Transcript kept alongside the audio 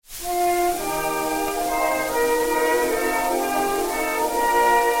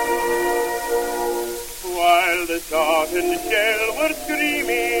shot and shell were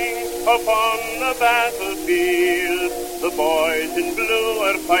screaming upon the battlefield. The boys in blue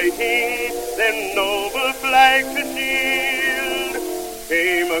are fighting their noble flag to shield.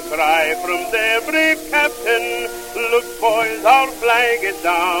 Came a cry from their brave captain, look boys, our flag is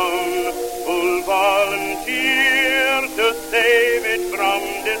down. Full volunteer to save it from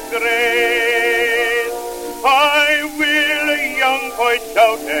disgrace. I will, a young boy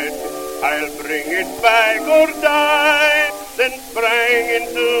shouted, I'll bring it back or die. Then sprang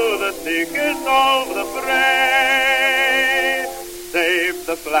into the thickest of the fray. Saved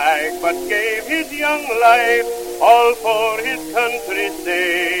the flag, but gave his young life, all for his country's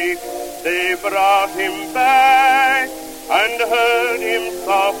sake. They brought him back and heard him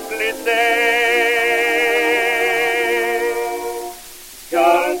softly say,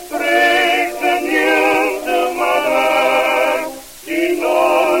 just praise the news to mother, she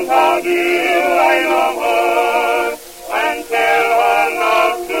knows how dear I love her, and tell her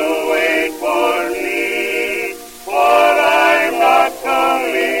not to wait for me, for I'm not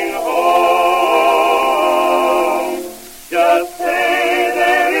coming home. Just say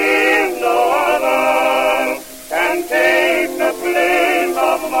there is no other can take the place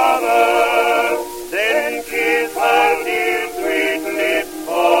of mother, then kiss her dear sweet lips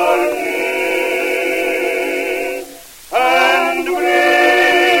for me, and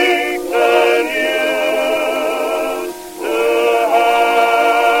break the news to her.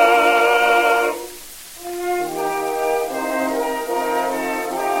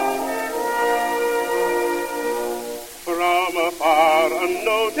 From afar, a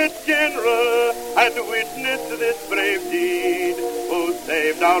noted general had witnessed this brave deed. Who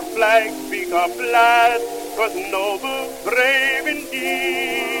saved our flag, speak up, lad, 'twas noble, brave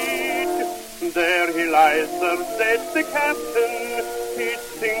indeed. There he lies, sir, said the captain, he's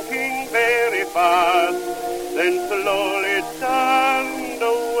sinking very fast. Then slowly turned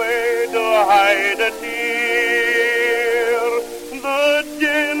away to hide a tear. The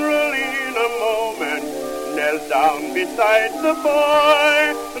general in a moment knelt down beside the boy,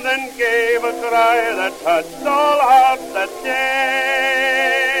 then gave a cry that touched all hearts that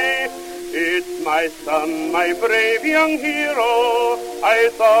day. It's my son, my brave young hero, I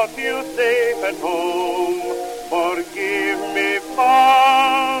thought you safe at home. Forgive me,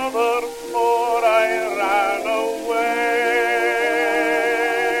 Father,